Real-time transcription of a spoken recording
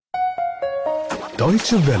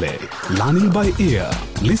Deutsche Welle, learning by ear.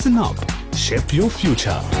 Listen up, shape your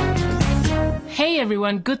future. Hey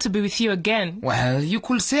everyone, good to be with you again. Well, you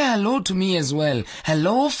could say hello to me as well.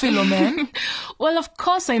 Hello, fellow man. Well, of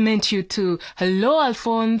course I meant you too. Hello,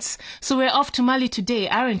 Alphonse. So we're off to Mali today,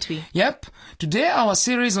 aren't we? Yep. Today our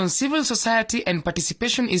series on civil society and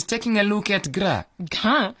participation is taking a look at GRA.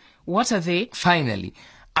 Huh? What are they? Finally,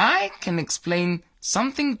 I can explain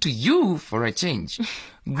something to you for a change.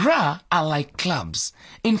 GRA are like clubs,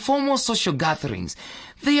 informal social gatherings.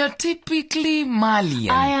 They are typically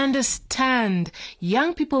Malian. I understand.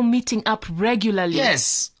 Young people meeting up regularly.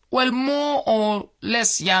 Yes. Well, more or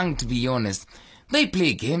less young, to be honest. They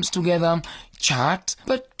play games together, chat.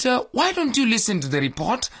 But why don't you listen to the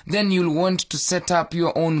report? Then you'll want to set up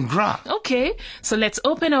your own GRA. Okay, so let's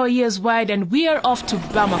open our ears wide and we are off to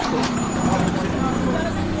Bamako.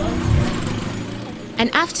 An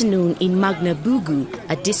afternoon in Magna Bougou,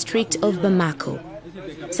 a district of Bamako.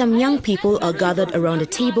 Some young people are gathered around a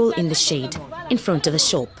table in the shade, in front of a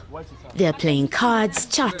shop. They are playing cards,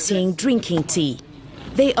 chatting, drinking tea.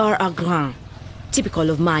 They are a Grin, typical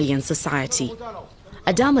of Malian society.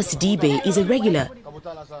 Adama Sidibe is a regular.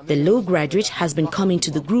 The law graduate has been coming to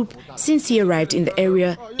the group since he arrived in the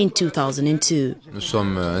area in 2002.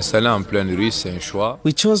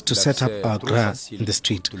 We chose to set up our GRA in the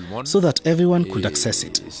street so that everyone could access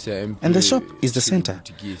it. And the shop is the center.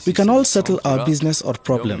 We can all settle our business or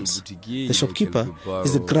problems. The shopkeeper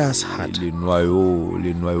is the GRA's heart.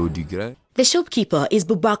 The shopkeeper is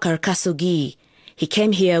Boubacar Kassogi. He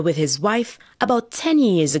came here with his wife about 10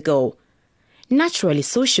 years ago. Naturally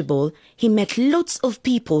sociable, he met lots of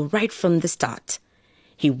people right from the start.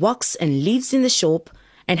 He works and lives in the shop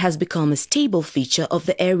and has become a stable feature of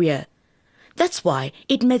the area. That's why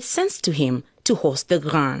it made sense to him to host the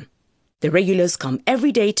Grin. The regulars come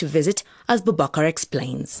every day to visit, as Boubacar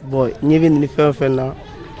explains.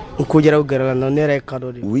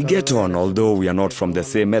 We get on, although we are not from the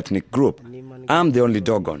same ethnic group. I'm the only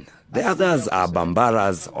Dogon. The others are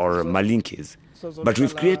Bambaras or Malinkis. But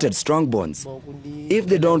we've created strong bonds. If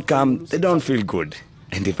they don't come, they don't feel good.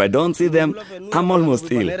 And if I don't see them, I'm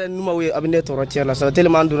almost ill.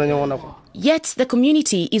 Yet the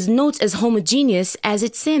community is not as homogeneous as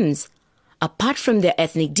it seems. Apart from their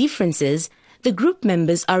ethnic differences, the group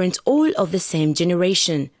members aren't all of the same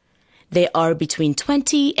generation. They are between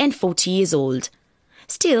 20 and 40 years old.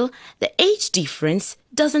 Still, the age difference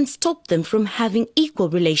doesn't stop them from having equal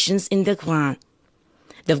relations in the Grin.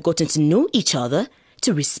 They've gotten to know each other,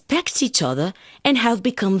 to respect each other, and have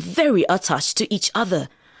become very attached to each other.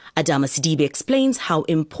 Adama Sidibe explains how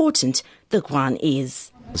important the Grin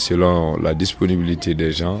is.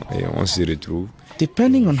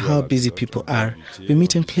 Depending on how busy people are, we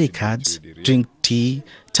meet and play cards, drink tea,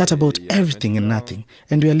 chat about everything and nothing,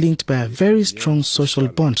 and we are linked by a very strong social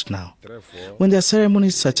bond now. When there are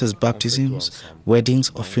ceremonies such as baptisms,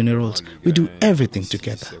 weddings or funerals, we do everything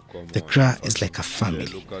together. The GRA is like a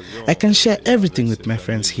family. I can share everything with my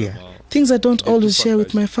friends here. Things I don't always share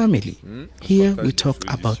with my family. Here we talk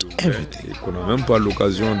about everything.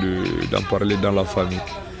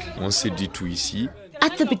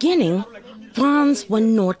 At the beginning, Grins were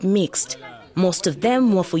not mixed. Most of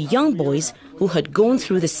them were for young boys who had gone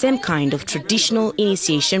through the same kind of traditional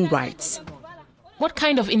initiation rites. What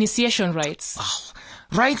kind of initiation rites?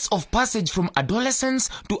 Rites of passage from adolescence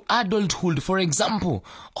to adulthood, for example,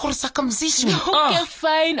 or circumcision. Okay,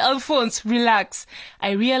 fine, Alphonse, relax.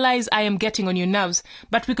 I realize I am getting on your nerves,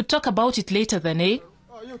 but we could talk about it later then, eh?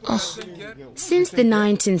 Since the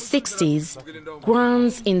 1960s,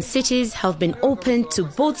 Grins in cities have been open to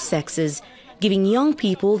both sexes, giving young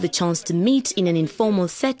people the chance to meet in an informal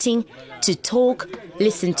setting, to talk,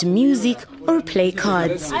 listen to music, or play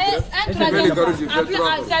cards.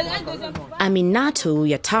 Aminatou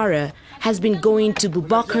Yatara has been going to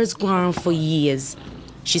Boubacar's Grin for years.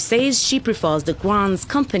 She says she prefers the Grin's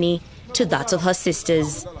company to that of her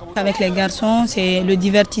sisters. We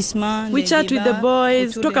chat with the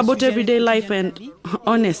boys, talk about everyday life, and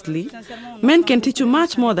honestly, men can teach you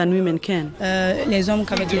much more than women can.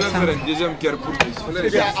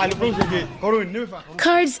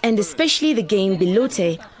 Cards, and especially the game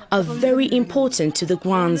Belote, are very important to the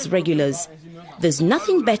Grin's regulars. There's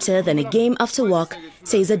nothing better than a game after work,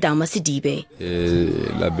 says Adama Sidibe.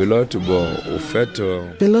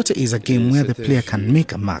 Belote is a game where the player can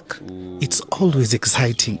make a mark. It's always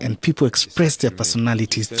exciting and people express their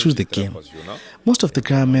personalities through the game. Most of the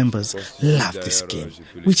GRA members love this game,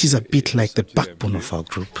 which is a bit like the backbone of our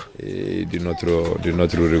group. The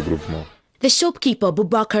shopkeeper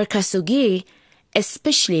Boubacar Kassogi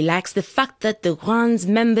especially likes the fact that the Grin's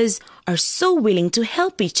members are so willing to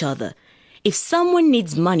help each other. If someone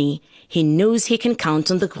needs money, he knows he can count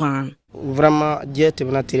on the Grin.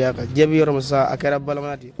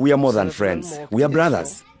 We are more than friends. We are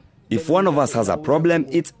brothers. If one of us has a problem,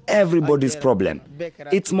 it's everybody's problem.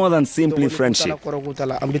 It's more than simply friendship.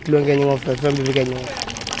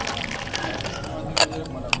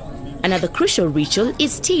 Another crucial ritual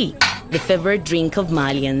is tea, the favorite drink of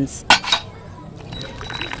Malians.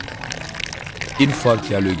 Une fois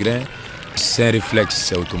qu'il y a le grain, c'est un réflexe,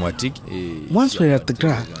 c'est automatique. Once we're at the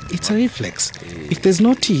Grin, it's a reflex. If there's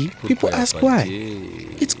no tea, people ask why.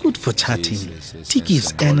 It's good for chatting. Tea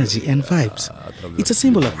gives energy and vibes. It's a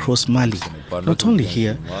symbol across Mali. Not only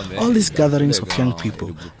here, all these gatherings of young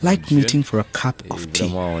people like meeting for a cup of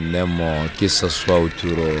tea. On aime que ça soit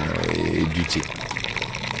autour du thé.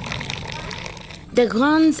 The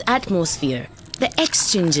Grin's atmosphere, the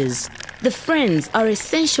exchanges, the friends are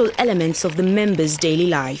essential elements of the members' daily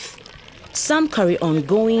life. Some carry on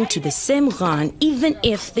going to the same Grin even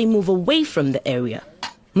if they move away from the area.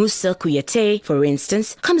 Musa Kuyate, for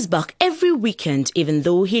instance, comes back every weekend even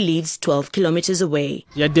though he lives 12 kilometers away.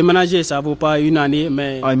 I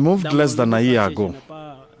moved less than a year ago,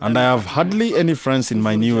 and I have hardly any friends in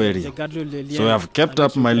my new area. So I have kept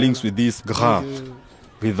up my links with this Grin.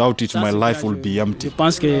 Without it, my life will be empty.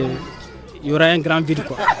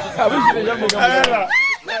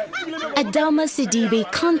 Adama Sidibe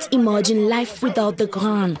can't imagine life without the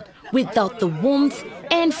Grin, without the warmth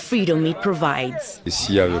and freedom it provides.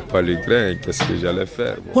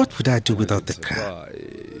 What would I do without the Grin?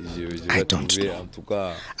 I don't know.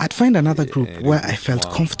 I'd find another group where I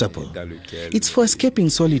felt comfortable. It's for escaping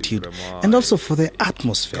solitude and also for the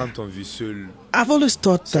atmosphere. I've always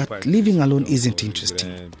thought that living alone isn't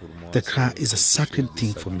interesting. The Grin is a sacred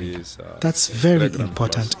thing for me. That's very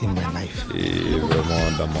important in my life.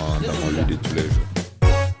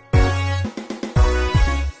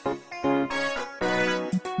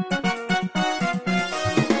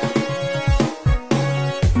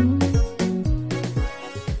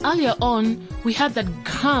 Earlier on, we heard that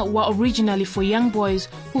Grin were originally for young boys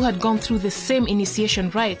who had gone through the same initiation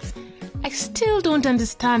rites. I still don't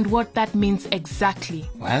understand what that means exactly.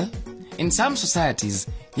 Well, in some societies,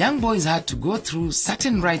 young boys had to go through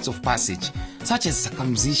certain rites of passage, such as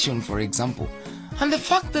circumcision, for example. And the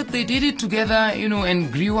fact that they did it together,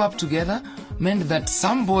 and grew up together, meant that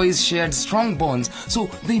some boys shared strong bonds, so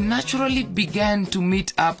they naturally began to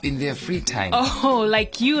meet up in their free time. Oh,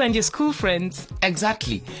 like you and your school friends.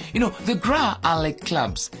 Exactly. The Grin are like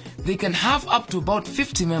clubs. They can have up to about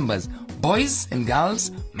 50 members, boys and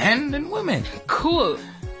girls, men and women. Cool.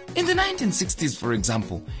 In the 1960s, for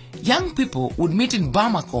example, young people would meet in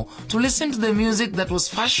Bamako to listen to the music that was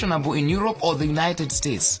fashionable in Europe or the United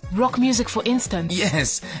States. Rock music, for instance.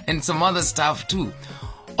 Yes, and some other stuff too.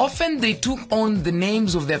 Often they took on the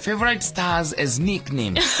names of their favorite stars as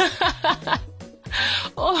nicknames.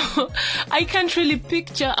 Oh, I can't really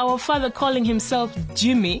picture our father calling himself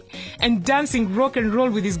Jimmy and dancing rock and roll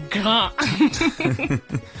with his Grin.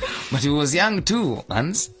 But he was young too,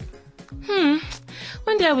 Hans.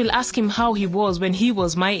 One day I will ask him how he was when he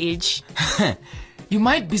was my age. You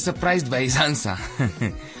might be surprised by his answer.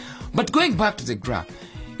 But going back to the Grin,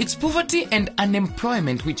 it's poverty and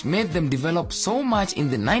unemployment which made them develop so much in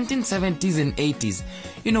the 1970s and 80s.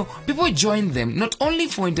 People joined them not only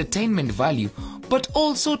for entertainment value, but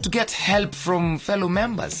also to get help from fellow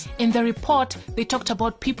members. In the report, they talked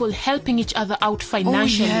about people helping each other out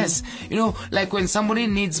financially. Oh, yes. Like when somebody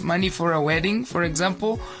needs money for a wedding, for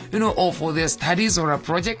example, or for their studies or a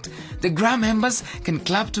project, the Grin members can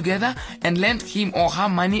club together and lend him or her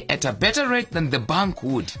money at a better rate than the bank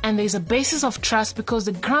would. And there's a basis of trust because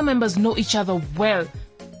the Grin members know each other well.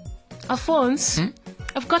 Alphonse,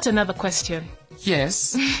 I've got another question.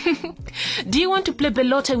 Yes. Do you want to play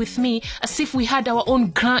Belote with me as if we had our own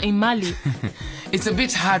Grin in Mali? It's a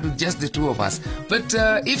bit hard with just the two of us, but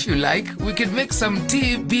if you like, we can make some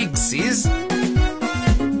tea big sis.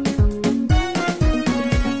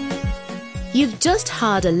 You've just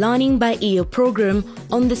heard a Learning by Ear program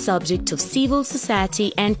on the subject of civil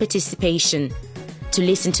society and participation. To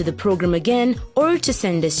listen to the program again or to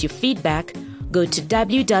send us your feedback, go to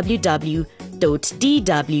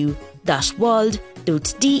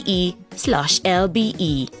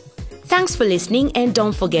www.dw-world.de/lbe. Thanks for listening and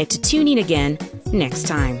don't forget to tune in again next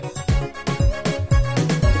time.